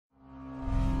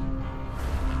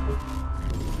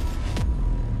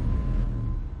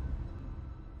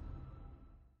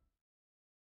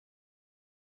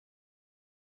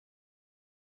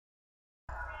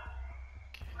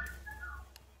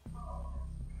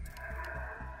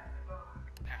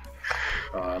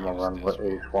I'm gonna run with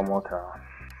Ace one more time.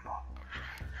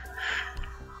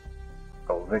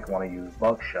 So Vic wanna use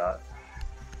buckshot.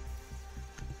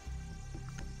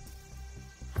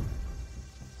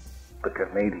 The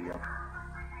Canadian.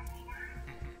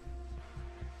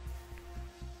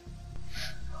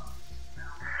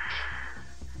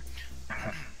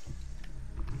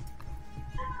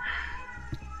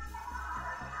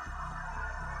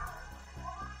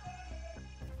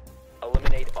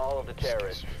 Eliminate all of the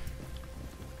terrorists.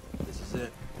 This is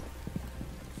it.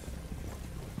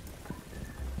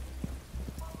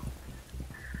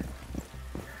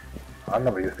 I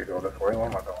never used to go this way.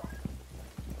 What am I doing?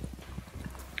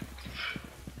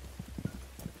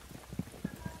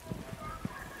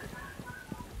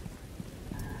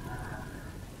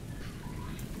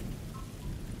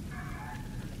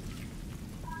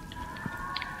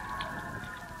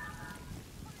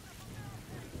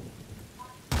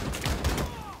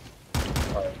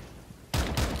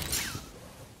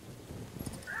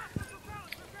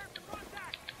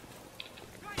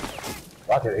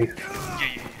 Watch it, Ace.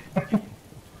 Yeah.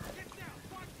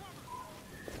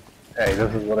 Hey,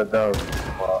 this is what it does.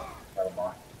 Well, never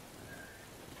mind.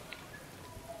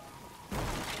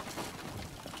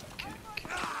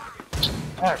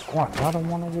 Alright, come on, I don't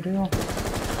want over there.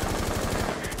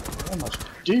 Almost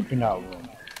deep in that room.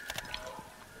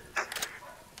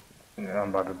 Yeah, I'm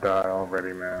about to die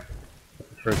already, man.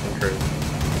 Freaking crazy.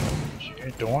 She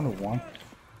ain't the only one.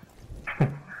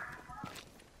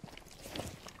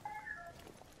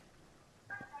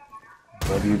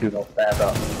 What do you do? Don't stand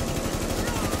up.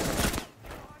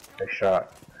 They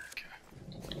shot.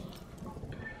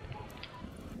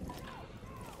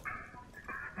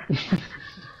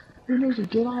 You need to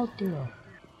get out there.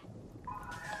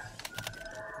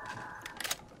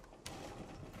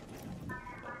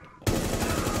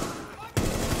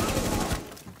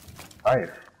 Nice.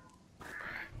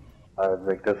 Alright,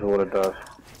 Vic, this is what it does.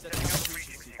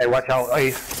 Hey, watch out,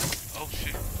 Ace. Oh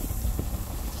shit.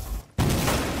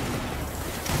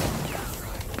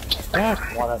 That's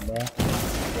what, man.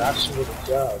 That's what it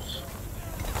does.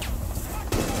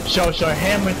 So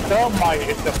him and Thermite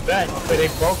is the best, but they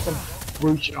both can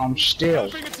breach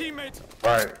stairs.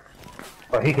 Right.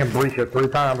 But he can breach it 3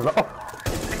 times. Oh.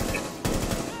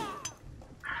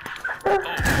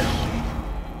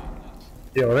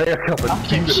 Yo, they a couple I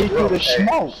can see through the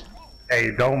smoke.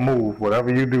 Hey, don't move.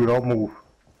 Whatever you do, don't move.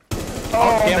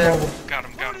 Oh, man. Got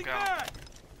him.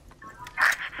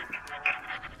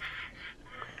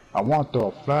 I want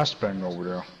the flashbang over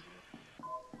there.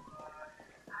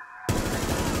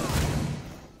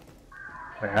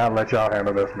 Man, I'll let y'all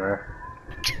handle this, man.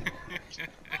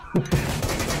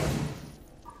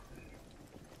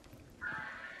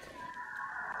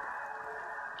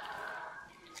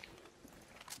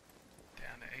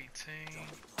 Down to 18.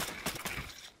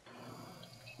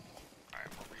 Alright,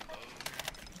 I'm gonna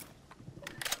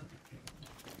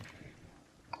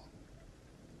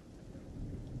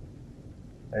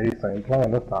reload. Ace ain't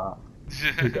playing this time.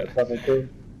 You got something too?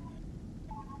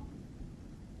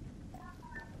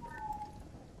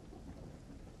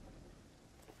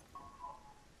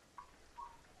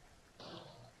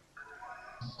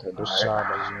 Okay, this side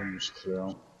of the room is clear.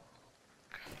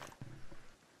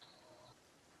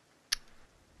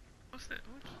 What's that?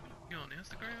 What? You on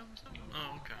Instagram or something?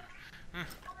 Oh, okay.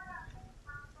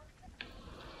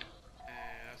 Yeah,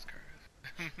 that's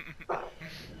crazy. Alright.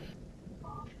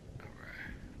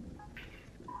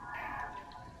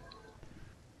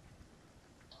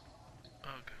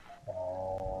 Okay.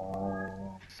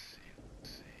 Oh. Let's see.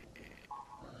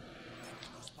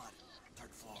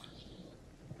 Third floor.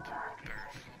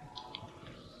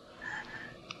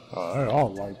 Oh, they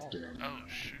all like that. Oh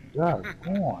shoot. Yeah,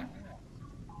 go on.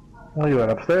 Where you at,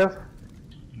 upstairs?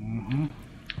 Mm-hmm.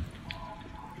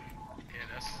 Yeah,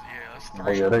 that's 3.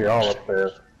 Oh yeah, they all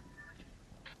upstairs.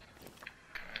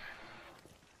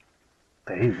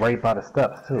 Hey, he's right by the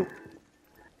steps too.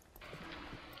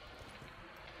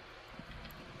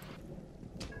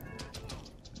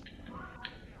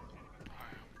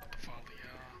 Follow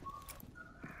y'all.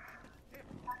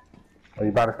 Oh,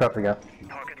 you by the steps again.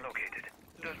 Target located.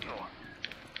 Third floor.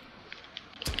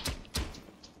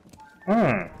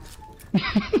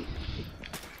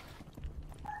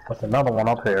 What's another one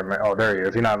up here, man? Oh, there he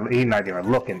is. He's not even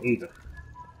looking either.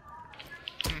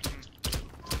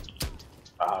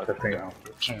 Ah, this thing. Alright,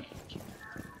 going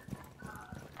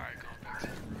back to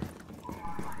the room.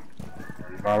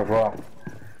 Might as well.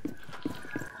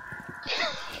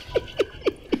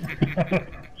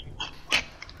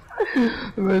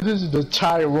 Man, this is the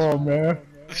tight room, man.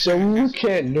 So we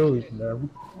can't lose, man.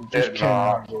 We just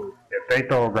can't lose. If they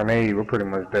throw a grenade, we're pretty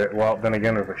much dead. Well, then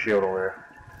again, there's a shield over there.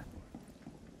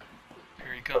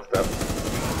 Here he comes. What's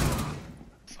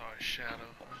Saw his shadow.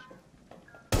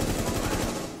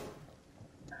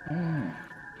 Alright,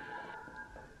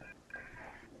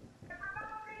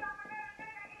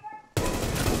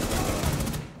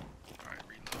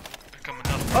 reload. Here come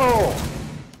another one. Oh!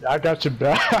 I got your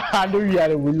back. I knew you had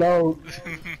to reload.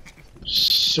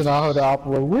 Shit, I heard the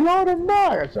operator. Reload him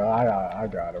back. I said, I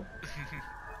got him.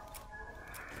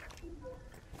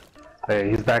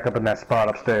 Hey, he's back up in that spot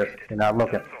upstairs. You're not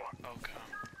looking. Okay.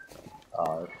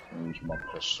 Alright, use my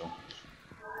pistol.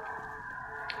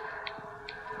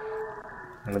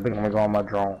 And let me go on my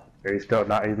drone. Yeah, he's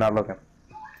not looking.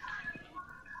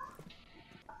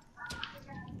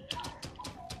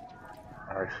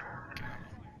 Alright.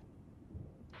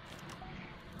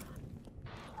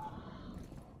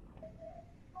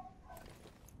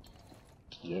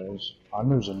 Yes, I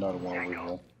knew there's another one over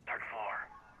here. Third floor.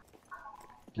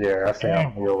 Yeah, I see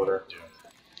him. He over there.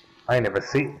 I ain't never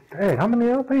see. Hey, how many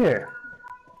up here?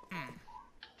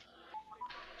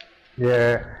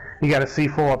 Yeah, he got a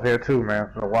C4 up here too, man.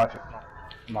 So watch it.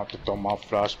 I'm about to throw my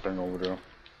flashbang over there.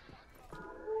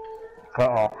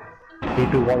 He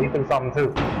threw something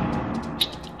too.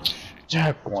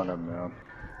 Jack one of them, man.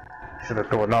 Should have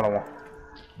threw another one.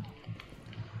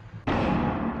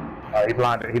 Alright, he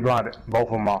blinded. Both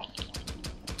of them off.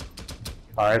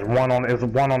 Alright, there's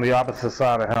one on the opposite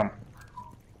side of him.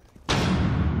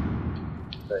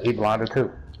 Yeah, he blinded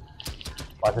too.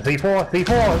 Watch the C4.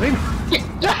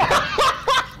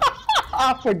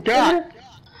 I forgot.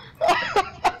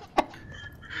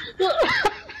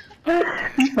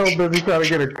 He's so busy trying to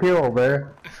get a kill, man.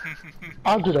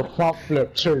 I did a front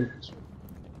flip too.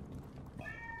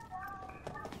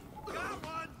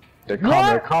 They're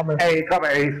coming. Hey, come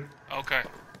here, Ace. Okay.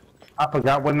 I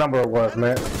forgot what number it was,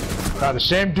 man. Got the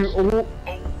same dude. Oh,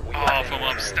 Oh, from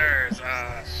upstairs.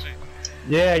 Ah, shit.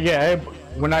 yeah.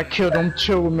 When I killed them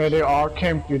two, man, they all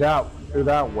came through that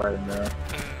way, man.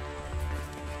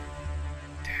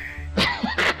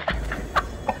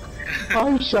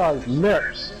 I shot his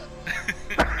lips.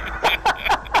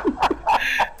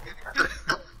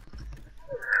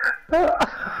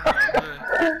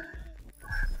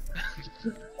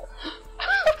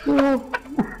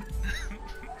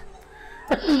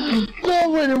 No,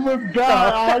 when it went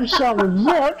down, I shot his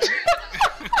lips.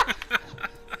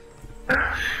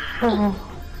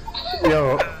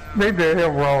 Yo, they did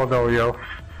him wrong though, yo.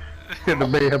 Shouldn't have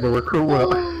made him a recruit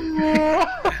up.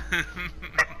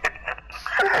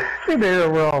 They did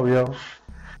him wrong, yo.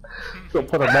 So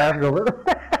put a mask on it.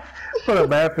 Put a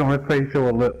mask on his face,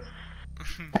 showing lips.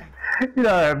 You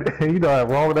know how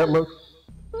wrong that looks?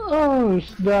 Oh,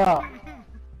 stop.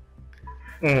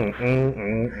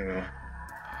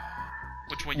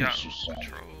 Which one y'all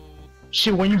control?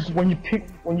 Shit, when you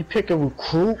pick a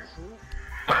recruit.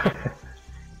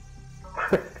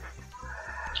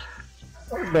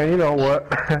 Man, you know what?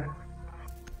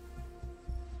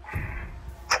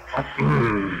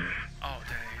 Oh,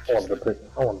 dang. I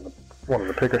wanted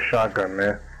to pick a shotgun,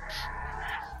 man.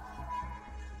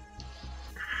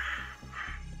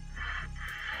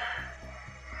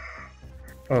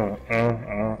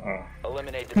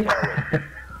 Eliminate the terrorist.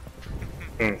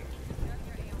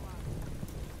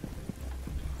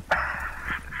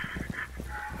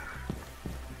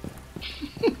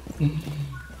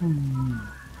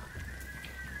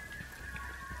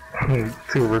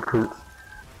 Two recruits.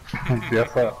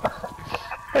 Yes, sir.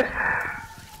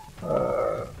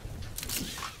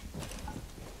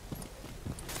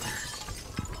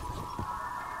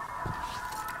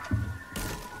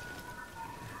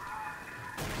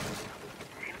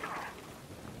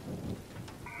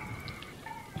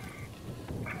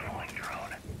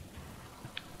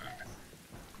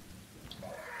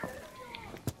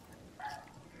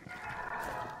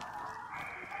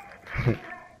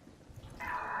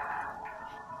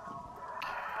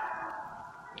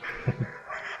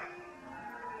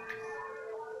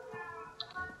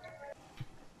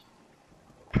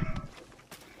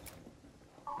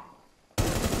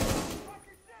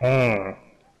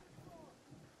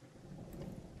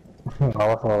 I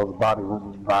saw his body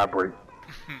vibrate.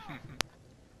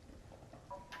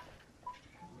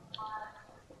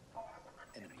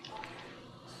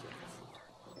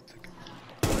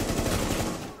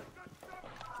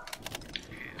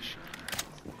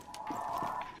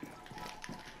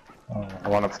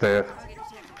 One upstairs.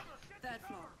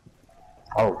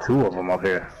 Oh, two of them up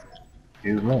here.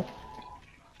 Excuse me.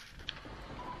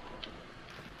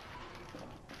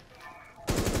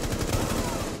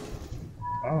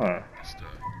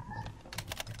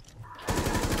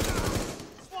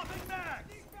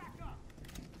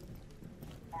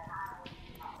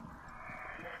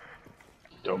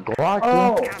 Don't go out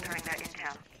Oh! there. Countering that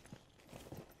intel.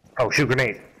 Oh, shoot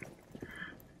grenade.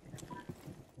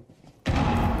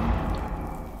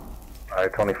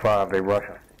 Alright, 25, they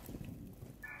rushing.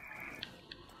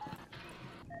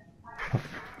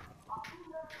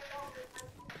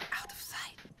 Out of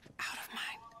sight, out of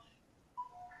mind.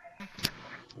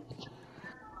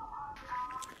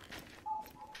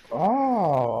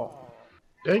 Oh,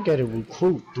 they gotta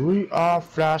recruit 3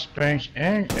 flashbangs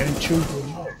and 2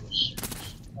 grenades.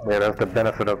 Yeah, that's the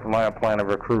benefit of playing a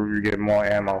recruit. You get more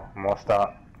ammo, more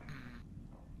stock.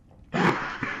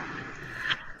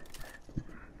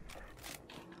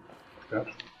 Yep.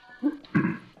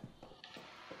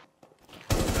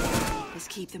 Let's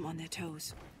keep them on their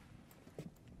toes.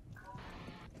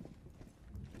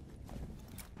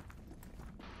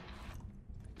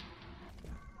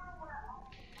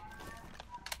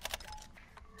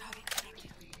 Target connected.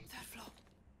 3rd floor.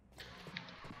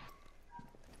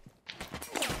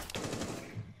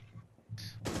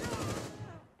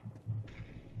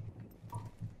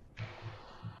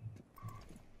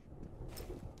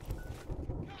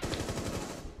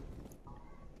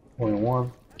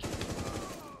 One.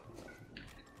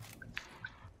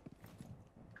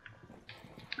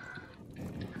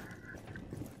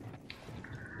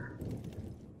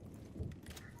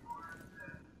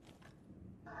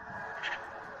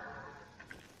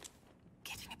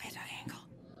 Getting a better angle.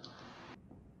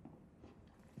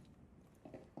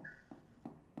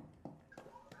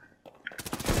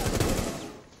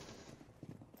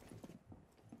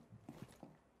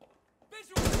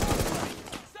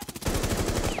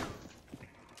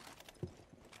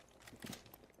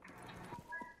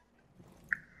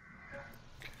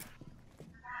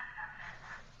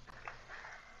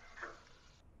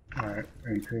 Alright,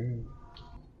 18.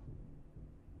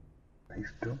 They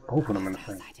still both of them in the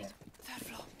same. Sighted. 3rd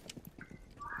floor.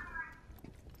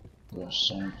 The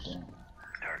same thing.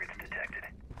 Targets detected.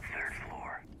 3rd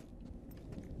floor.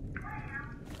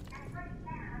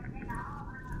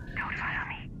 Don't follow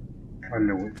me. I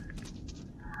knew it.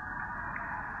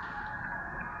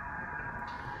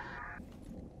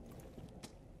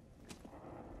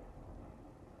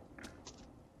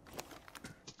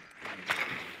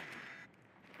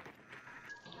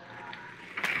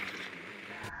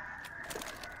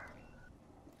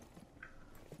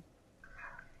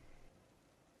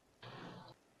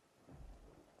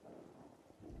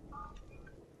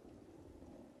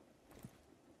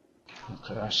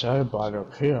 Okay, that's everybody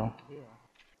up here.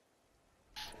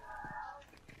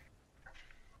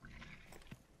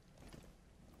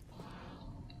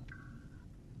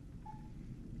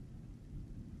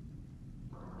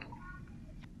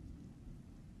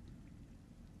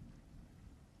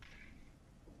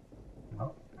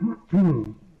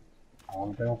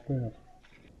 On downstairs.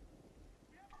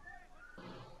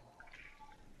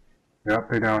 Yep,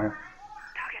 they down here.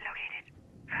 Target located.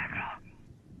 3rd floor.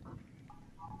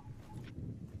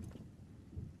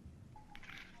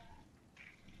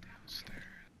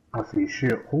 I see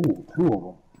shit. Ooh, 2 of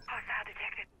them. Hostile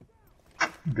detected.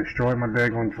 Destroyed my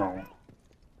daggone drone.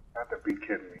 Have to be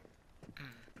kidding me.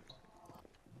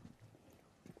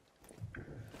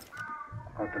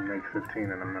 I'll have to make 15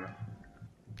 in a minute.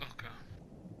 Okay.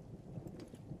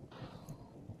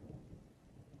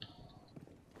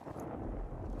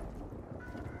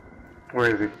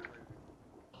 Where is he?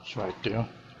 It's right there.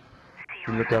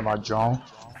 You look at my drone.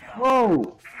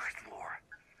 Whoa! 1st floor.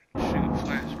 Shoot,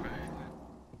 flashbang.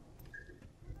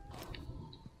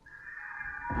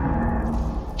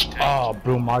 Oh,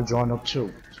 blew my drone up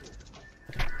too.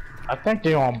 I think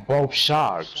they're on both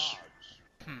sides.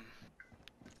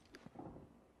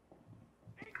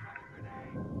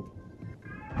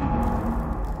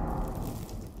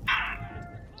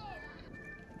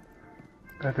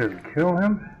 That didn't kill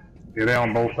him? Yeah, they're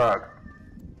on both sides.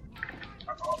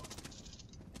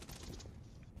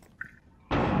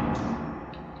 I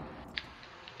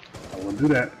will do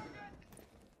that.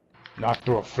 Not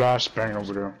through a flashbang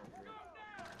over there.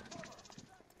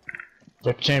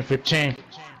 15.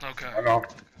 Okay. I know.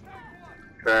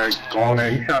 Okay, go on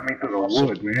there. He shot me through the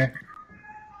wood, man.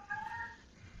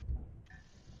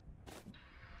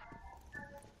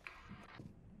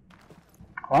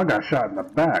 Oh, I got shot in the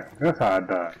back. That's how I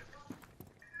died.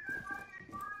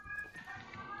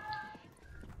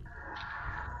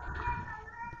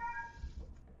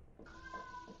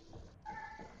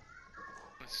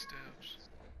 Footsteps.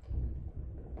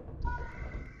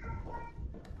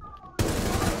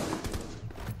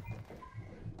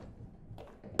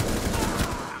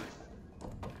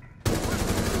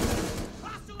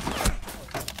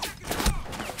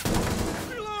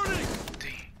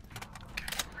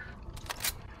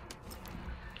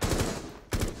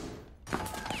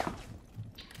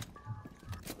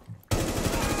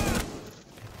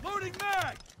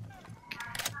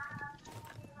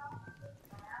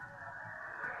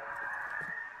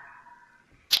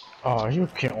 Oh, you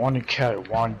can only carry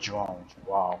one drone.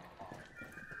 Wow.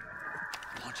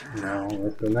 No,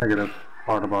 that's the negative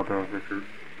part about those recruits.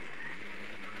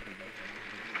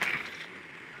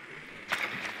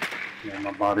 Yeah,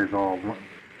 my body's all.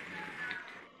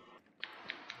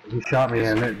 He shot me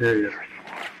in it, did you?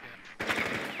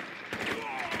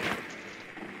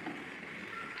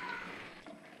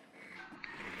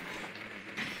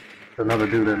 There's another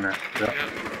dude in there. Yep.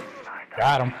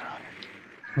 Got him.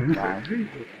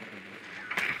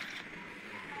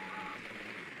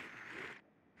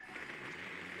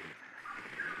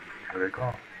 There they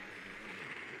go.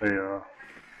 They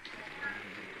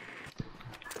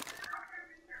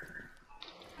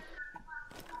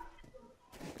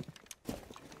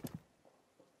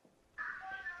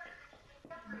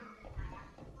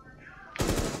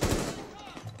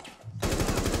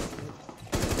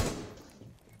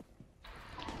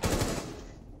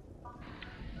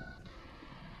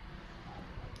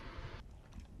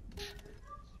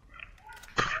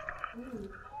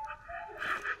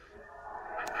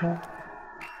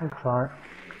I'm sorry.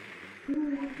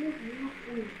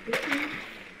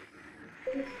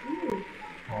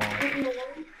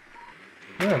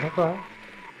 Yeah, that's all right.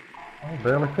 I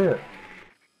barely fit.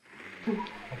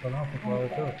 Something else is really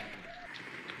good.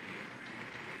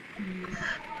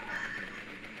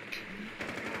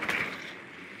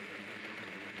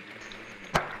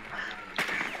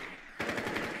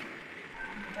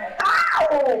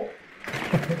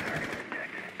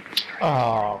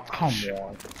 Oh, come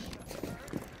on.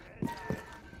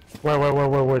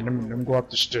 Wait. Let me go up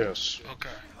the stairs. Okay.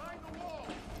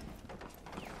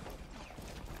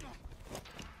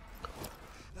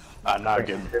 I'm not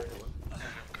getting it.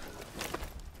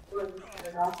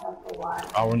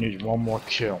 I will need one more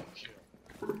kill.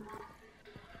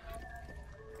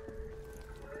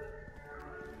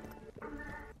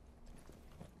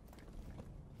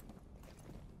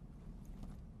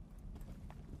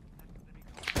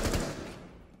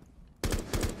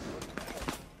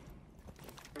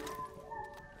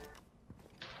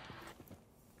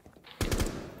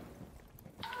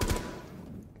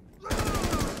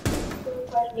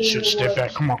 You should stay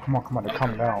back. Come on. They're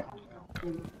coming down.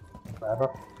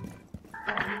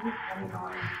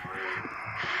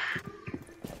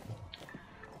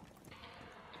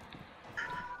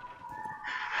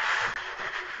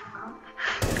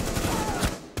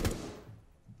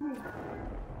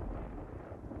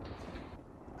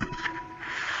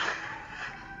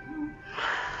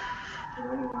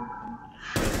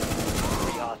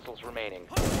 Hostiles remaining.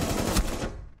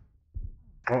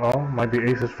 Uh-oh, might be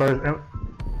Ace's first.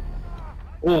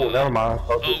 Oh, never mind.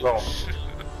 Oh, shit.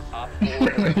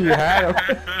 You had him.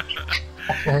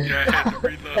 Yeah, I had to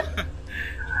reload.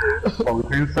 Oh,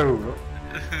 too soon.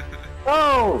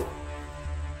 Oh!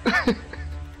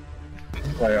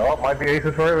 Like, oh, might be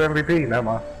Ace's first MVP. Never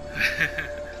mind.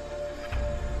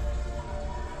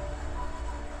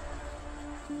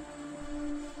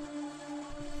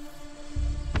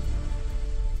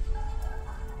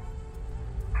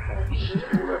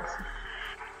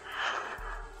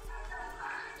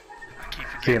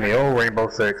 See, in the old Rainbow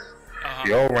Six,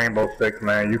 the old Rainbow Six,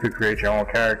 man, you could create your own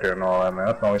character and all that, man.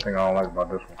 That's the only thing I don't like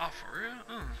about this one. Oh, for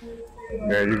real?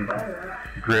 Yeah, you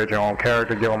can create your own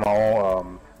character, give him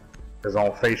his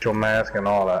own facial mask and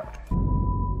all that.